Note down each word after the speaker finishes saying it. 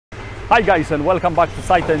Hi guys, and welcome back to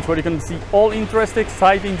SiteEng, where you can see all interesting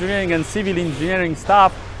site engineering and civil engineering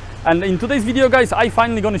stuff. And in today's video guys, I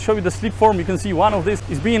finally going to show you the Slipform. You can see one of these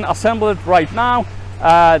is being assembled right now.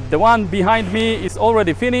 The one behind me is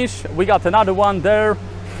already finished. We got another one there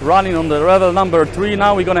running on the level number 3.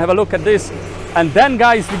 Now we're going to have a look at this, and then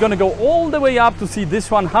guys, we're going to go all the way up to see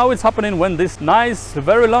this one, how it's happening when this nice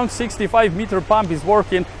very long 65-meter pump is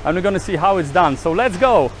working, and we're going to see how it's done. So let's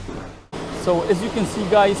go. So as you can see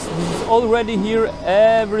guys, this is already here,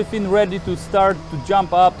 everything ready to start to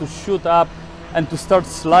jump up, to shoot up, and to start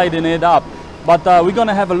sliding it up. But we're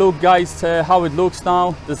gonna have a look guys how it looks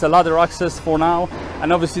now. There's a ladder access for now,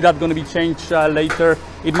 and obviously that's gonna be changed later.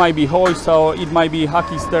 It might be hoist, or it might be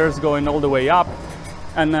hacky stairs going all the way up.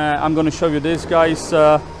 And I'm gonna show you this guys.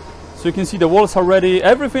 So you can see the walls are ready.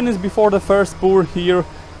 Everything is before the first pour here.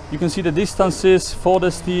 You can see the distances for the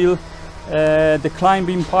steel. The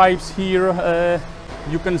climbing pipes here,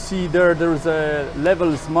 you can see there's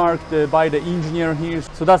levels marked by the engineer here.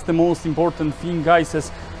 So that's the most important thing guys, as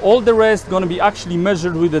all the rest gonna be actually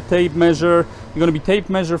measured with the tape measure. You're gonna be tape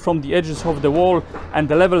measure from the edges of the wall, and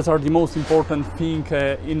the levels are the most important thing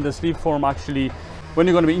in the Slipform actually, when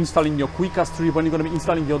you're gonna be installing your quicker strip, when you're gonna be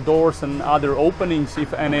installing your doors and other openings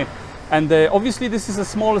if any. And obviously this is a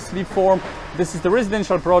small Slipform. This is the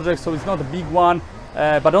residential project, so it's not a big one.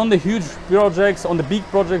 But on the huge projects, on the big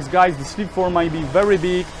projects guys, the Slipform might be very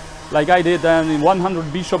big, like I did in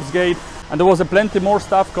 100 Bishopsgate, and there was plenty more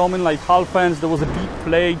stuff coming, like half fence, there was a big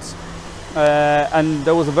plates, and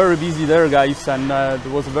there was a very busy there guys, and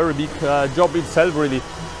there was a very big job itself really.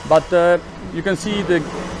 But you can see the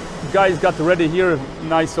guys got ready here,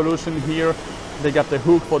 nice solution here. They got the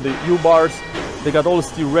hook for the U-bars, they got all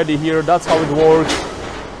steel ready here. That's how it works,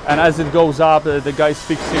 and as it goes up the guys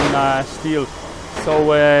fixing steel.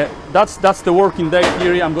 So that's the working deck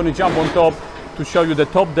here. I'm going to jump on top to show you the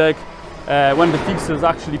top deck when the fixers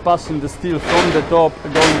actually passing the steel from the top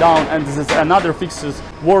going down, and this is another fixers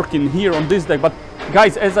working here on this deck. But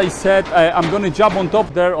guys, as I said, I'm going to jump on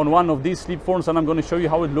top there on one of these Slipforms, and I'm going to show you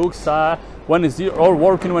how it looks when it's all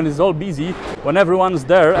working, when it's all busy, when everyone's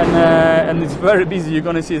there, and it's very busy. You're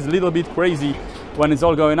going to see it's a little bit crazy when it's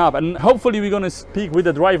all going up. And hopefully we're going to speak with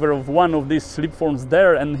the driver of one of these Slipforms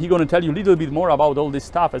there, and he's going to tell you a little bit more about all this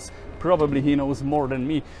stuff, as probably he knows more than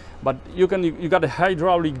me. But you got the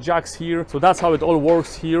hydraulic jacks here, so that's how it all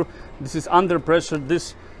works here. This is under pressure,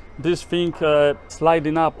 this thing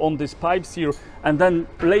sliding up on these pipes here, and then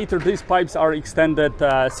later these pipes are extended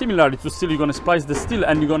similarly to steel. You're going to splice the steel,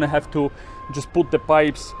 and you're going to have to just put the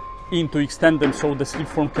pipes in to extend them so the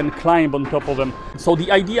Slipform can climb on top of them. So the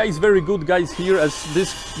idea is very good guys here, as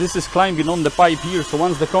this is climbing on the pipe here. So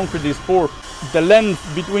once the concrete is poured, the length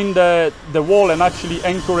between the wall and actually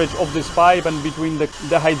anchorage of this pipe and between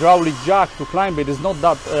the hydraulic jack to climb it is not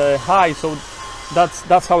that high. So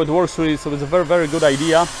that's how it works really. So it's a very good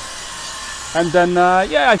idea. And then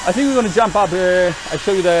yeah, I think we're going to jump up. I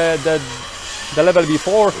show you the level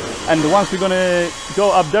before, and once we're going to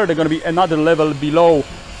go up there, there's going to be another level below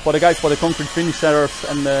for the guys, for the concrete finishers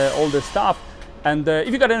and all the stuff. And if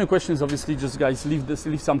you got any questions, obviously just guys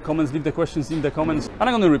leave some comments, leave the questions in the comments, and I'm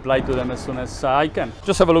going to reply to them as soon as I can.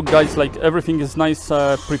 Just have a look guys, like everything is nice,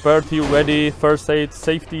 prepared here, ready. First aid,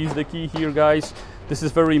 safety is the key here guys. This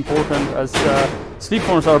is very important, as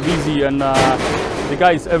Slipforms are busy, and the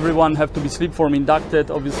guys, everyone have to be Slipform inducted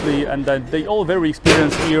obviously, and they all very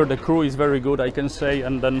experienced here. The crew is very good, I can say,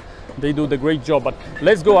 and then they do the great job. But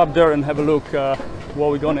let's go up there and have a look what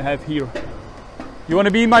we're gonna have here. You want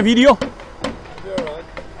to be in my video? Yeah,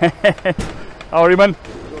 right. How are you, man?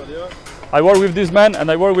 Good, yeah. I work with this man, and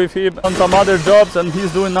I work with him on some other jobs, and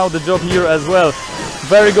he's doing now the job here as well.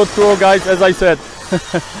 Very good crew guys, as I said.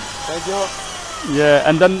 Thank you. Yeah,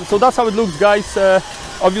 and then so that's how it looks guys.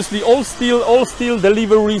 Obviously all steel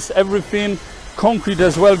deliveries, everything, concrete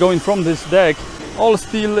as well going from this deck. All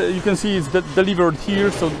steel, you can see it's delivered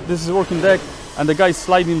here. So this is working deck, and the guy's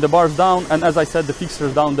sliding the bars down, and as I said, the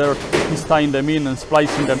fixers down there, he's tying them in and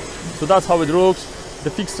splicing them. So that's how it looks. The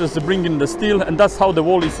fixers are bringing the steel, and that's how the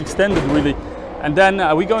wall is extended really. And then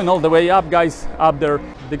we're going all the way up guys, up there.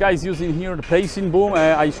 The guy's using here the placing boom.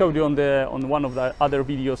 I showed you on one of the other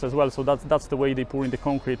videos as well. So that's the way they pour in the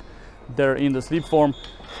concrete there in the Slipform.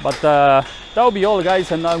 But that'll be all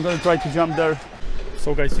guys, and I'm going to try to jump there.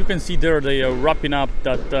 So guys, you can see there they are wrapping up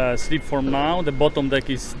that Slipform now. The bottom deck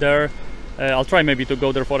is there. I'll try maybe to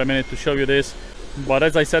go there for a minute to show you this. But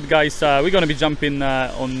as I said guys, we're going to be jumping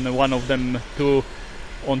on one of them too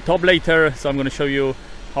on top later, so I'm going to show you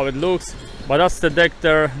how it looks. But that's the deck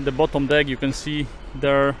there, the bottom deck, you can see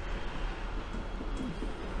there.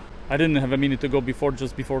 I didn't have a minute to go before,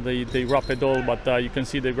 just before they wrap it all, but you can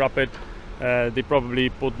see they wrap it. They probably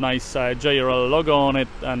put nice JRL logo on it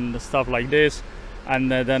and stuff like this, and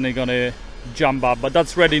then they're gonna jump up. But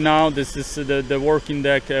that's ready now. This is the working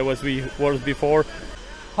deck as we was before.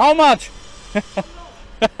 How much?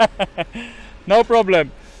 No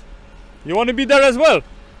problem. You want to be there as well?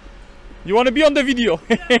 You want to be on the video?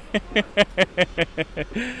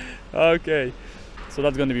 Okay, so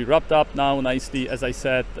that's going to be wrapped up now nicely. As I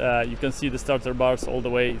said, you can see the starter bars all the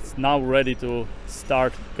way. It's now ready to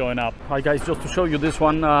start going up. Hi guys, just to show you this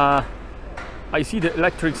one, I see the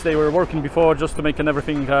electrics, they were working before just to make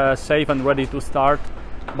everything safe and ready to start,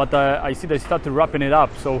 but I see they started wrapping it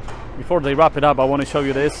up. So before they wrap it up, I want to show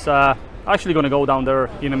you this. Actually going to go down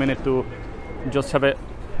there in a minute to just have a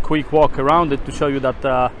quick walk around it to show you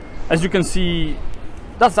that as you can see,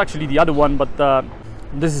 that's actually the other one, but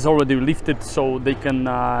this is already lifted, so they can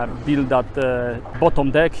build that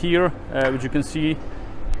bottom deck here, which you can see,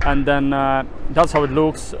 and then that's how it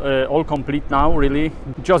looks, all complete now, really.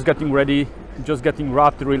 Just getting ready, just getting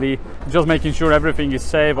wrapped, really, just making sure everything is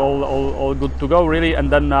safe, all good to go, really,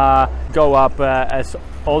 and then go up as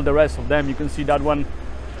all the rest of them. You can see that one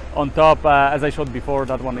on top, as I showed before,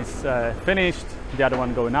 that one is finished, the other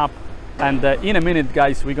one going up, and in a minute,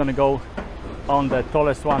 guys, we're gonna go on the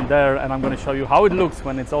tallest one there, and I'm going to show you how it looks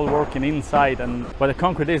when it's all working inside and where the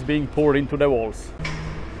concrete is being poured into the walls.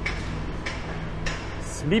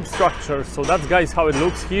 Sleep structure, so that's, guys, how it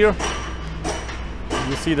looks here.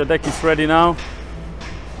 You see the deck is ready now.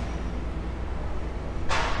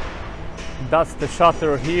 That's the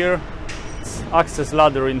shutter here, access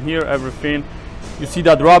ladder in here, everything. You see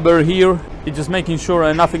that rubber here, it's just making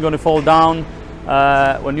sure nothing going to fall down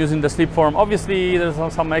when using the Slipform. Obviously there's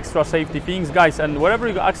some extra safety things, guys, and wherever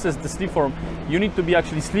you access the Slipform, you need to be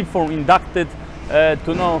actually Slipform inducted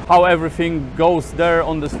to know how everything goes there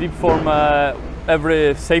on the Slipform.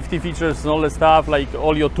 Every safety features and all the stuff, like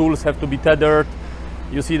all your tools have to be tethered.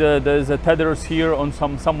 You see there's a tethers here on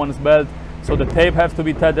someone's belt, so the tape have to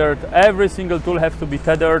be tethered, every single tool have to be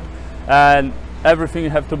tethered, and everything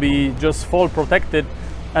have to be just fall protected.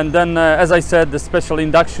 And then, as I said, the special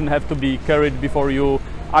induction have to be carried before you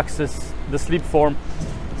access the Slipform.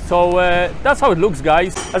 So that's how it looks,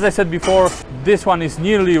 guys. As I said before, this one is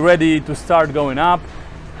nearly ready to start going up.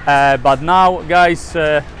 But now, guys,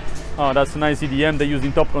 oh, that's a nice EDM they use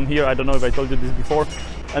in Topcon here. I don't know if I told you this before.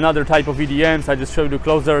 Another type of EDMs, I just showed you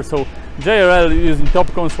closer. So JRL using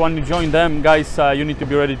Topcons, when you join them, guys, you need to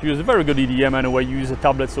be ready to use a very good EDM anyway. You use a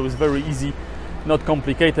tablet, so it's very easy, not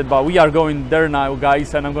complicated. But we are going there now,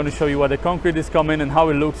 guys, and I'm going to show you where the concrete is coming and how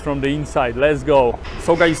it looks from the inside. Let's go.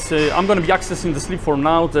 So guys, I'm going to be accessing the Slipform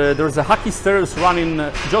now. There's a hacky stairs running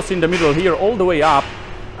just in the middle here all the way up,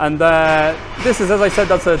 and this is, as I said,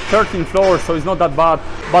 that's a 13th floor, so it's not that bad.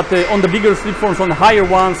 But on the bigger Slipforms, on the higher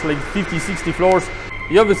ones, like 50-60 floors,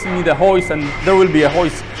 you obviously need a hoist, and there will be a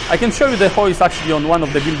hoist. I can show you the hoist actually on one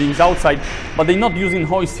of the buildings outside, but they're not using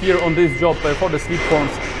hoist here on this job for the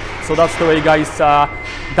Slipforms. So that's the way, guys.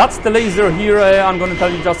 That's the laser here. I'm going to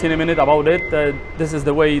tell you just in a minute about it. This is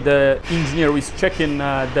the way the engineer is checking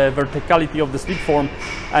the verticality of the Slipform.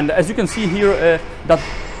 And as you can see here, that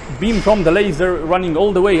beam from the laser running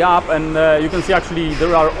all the way up, and you can see actually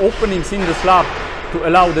there are openings in the slab to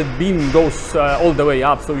allow that beam goes all the way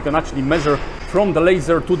up. So you can actually measure from the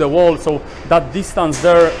laser to the wall. So that distance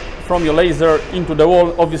there from your laser into the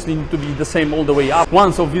wall obviously need to be the same all the way up.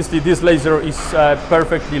 Once obviously this laser is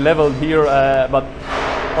perfectly leveled here, but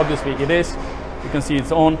obviously it is, you can see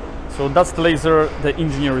it's on. So that's the laser the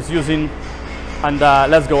engineer is using, and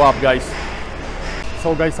let's go up, guys.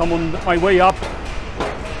 So guys, I'm on my way up.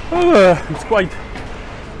 It's quite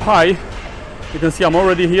high. You can see I'm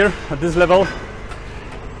already here at this level.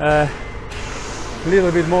 A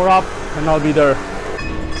little bit more up and I'll be there.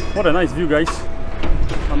 What a nice view, guys.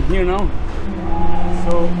 I'm here now,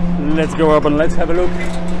 so let's go up and let's have a look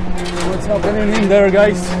what's happening in there,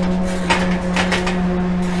 guys.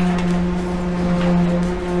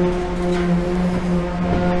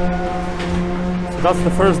 So that's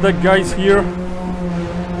the first deck, guys. Here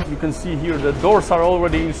you can see here the doors are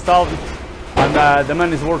already installed, and the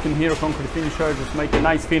man is working here, concrete finisher, just make a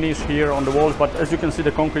nice finish here on the walls. But as you can see,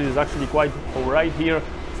 the concrete is actually quite alright here,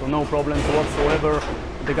 so no problems whatsoever.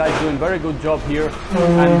 The guy's doing very good job here,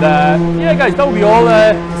 and yeah, guys, that will be all.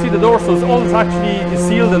 See the door, so all is actually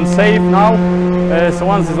sealed and safe now. So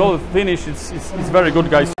once it's all finished, it's very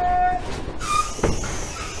good, guys.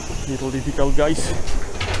 Little difficult, guys.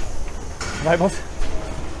 Right, boss?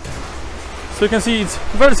 So you can see it's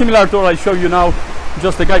very similar to what I show you now.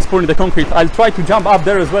 Just the guys pouring the concrete. I'll try to jump up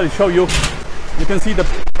there as well and show you. You can see the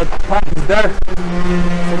pump is there.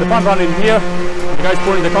 So the pump running here. The guys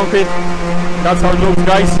pouring the concrete. That's how it looks,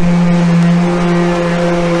 guys.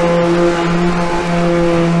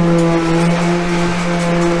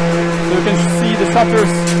 So you can see the shutters,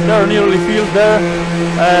 they're nearly filled there.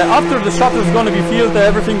 After the shutter is going to be filled,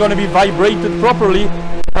 everything going to be vibrated properly.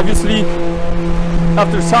 Obviously,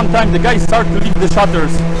 after some time, the guys start to leave the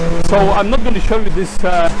shutters. So I'm not going to show you this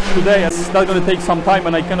today, as that's going to take some time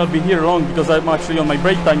and I cannot be here long because I'm actually on my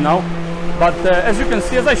break time now. But as you can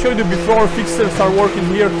see, as I showed you before, fixers are working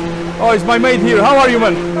here. Oh, it's my mate here. How are you,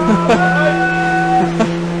 man?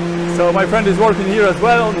 So my friend is working here as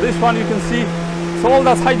well. On this one you can see, so all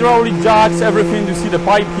that's hydraulic jacks, everything. You see the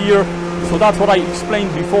pipe here. So that's what I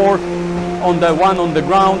explained before on the one on the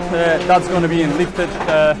ground. That's going to be lifted.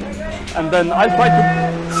 And then I'll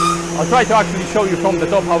try to actually show you from the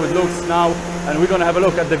top how it looks now, and we're gonna have a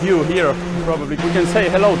look at the view here. Probably we can say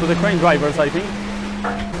hello to the crane drivers, I think.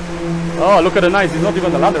 Oh, look at the nice, it's not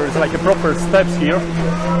even a ladder, it's like a proper steps here.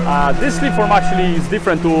 This slipform actually is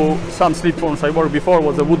different to some slipforms I worked before.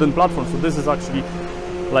 Was a wooden platform, so this is actually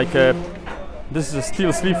like this is a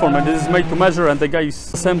steel slipform, and this is made to measure, and the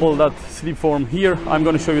guys assembled that slipform here. I'm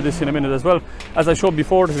going to show you this in a minute as well. As I showed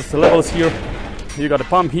before, this is the levels here. You got a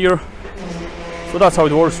pump here. So that's how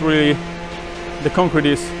it works really. The concrete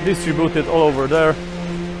is distributed all over there,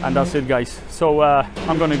 and that's it, guys. So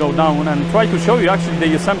I'm gonna go down and try to show you. Actually,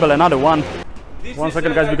 they assemble another one. This 1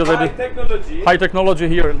 second, guys, because high technology. high technology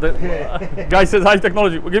here. The guy says high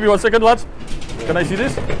technology. Give me 1 second, lads. Can I see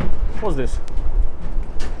this? What's this?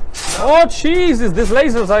 Oh Jesus, this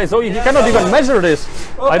laser size. So he cannot even measure this.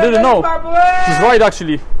 I didn't know. He's right,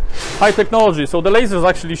 actually. High technology. So the laser is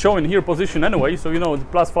actually showing here position anyway. So you know, it's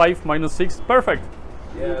 +5, -6. Perfect.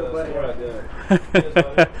 Yeah, that's right.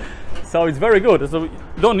 Yeah. So it's very good. So you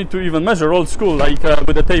don't need to even measure old school, like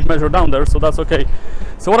with the tape measure down there. So that's okay.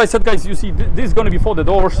 So what I said, guys, you see, this is going to be for the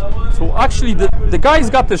doors. So actually, the guys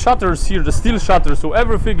got the shutters here, the steel shutters. So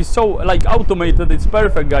everything is so like automated. It's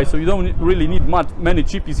perfect, guys. So you don't really need many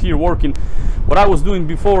chippies here working. What I was doing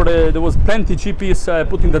before, there was plenty chippies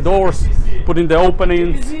putting the doors, putting the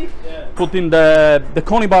openings, putting the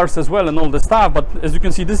coney bars as well, and all the stuff. But as you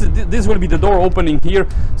can see, this will be the door opening here.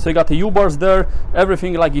 So you got the U-bars there,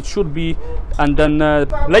 everything like it should be. And then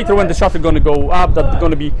later when the shutter gonna go up, that's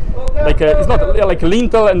gonna be like it's not like a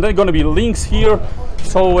lintel, and then gonna be links here.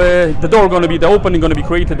 So the door gonna be, the opening gonna be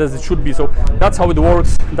created as it should be. So that's how it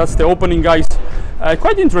works. That's the opening, guys.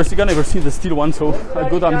 Quite interesting. I never seen the steel one, so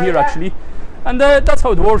good I'm here actually. And that's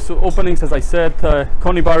how it works. So openings, as I said,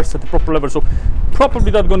 coney bars at the proper level. So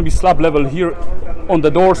probably that's going to be slab level here on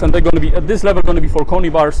the doors, and they're going to be at this level, going to be for coney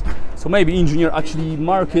bars. So maybe engineer actually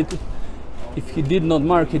mark it. If he did not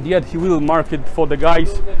mark it yet, he will mark it for the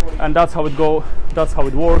guys, and that's how it go. That's how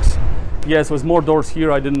it works. Yes, there's more doors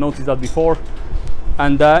here. I didn't notice that before.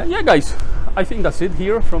 And yeah, guys, I think that's it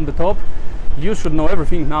here from the top. You should know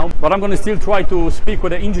everything now, but I'm going to still try to speak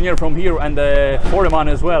with the engineer from here and the foreman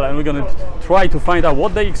as well, and we're going to try to find out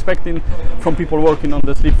what they're expecting from people working on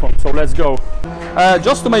the slipform. So let's go.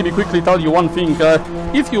 Just to maybe quickly tell you one thing,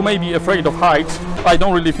 if you may be afraid of heights, I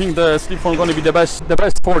don't really think the slipform is going to be the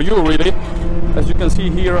best for you really. As you can see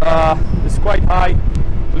here, it's quite high,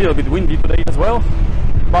 a little bit windy today as well,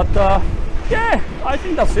 but yeah, I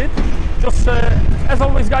think that's it. Just as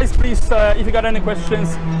always, guys, please, if you got any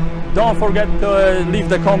questions, don't forget to leave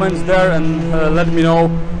the comments there and let me know.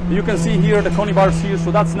 You can see here the coney bars here,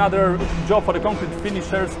 so that's another job for the concrete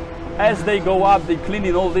finishers. As they go up, they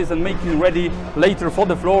cleaning all this and making ready later for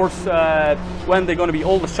the floors when they're going to be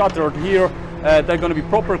all shuttered here. They're going to be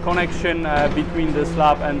proper connection between the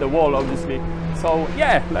slab and the wall, obviously. So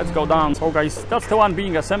yeah, let's go down. So guys, that's the one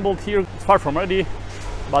being assembled here. It's far from ready,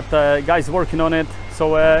 but guys working on it.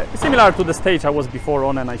 So similar to the stage I was before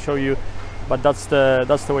on, and I show you. But that's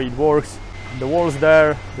the way it works. The walls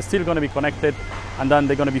there, they're still going to be connected, and then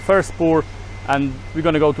they're going to be first pour, and we're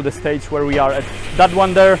going to go to the stage where we are at that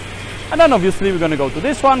one there, and then obviously we're going to go to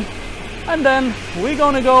this one, and then we're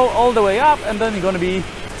going to go all the way up, and then you're going to be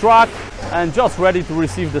struck and just ready to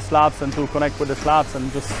receive the slabs and to connect with the slabs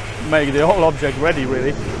and just make the whole object ready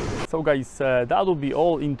really. So guys, that will be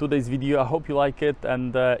all in today's video. I hope you like it,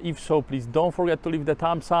 and if so, please don't forget to leave the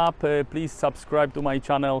thumbs up. Please subscribe to my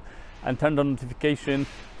channel and turn on notification.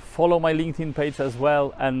 Follow my LinkedIn page as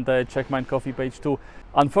well, and check my coffee page too.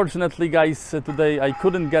 Unfortunately, guys, today I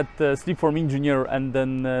couldn't get Slipform engineer and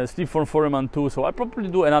then Slipform foreman too, so I'll probably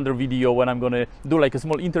do another video when I'm gonna do like a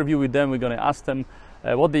small interview with them. We're gonna ask them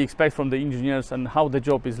what they expect from the engineers and how the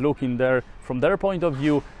job is looking there from their point of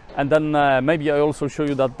view, and then maybe I also show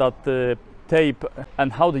you that tape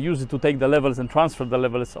and how they use it to take the levels and transfer the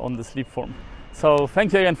levels on the slipform. So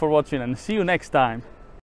thank you again for watching and see you next time.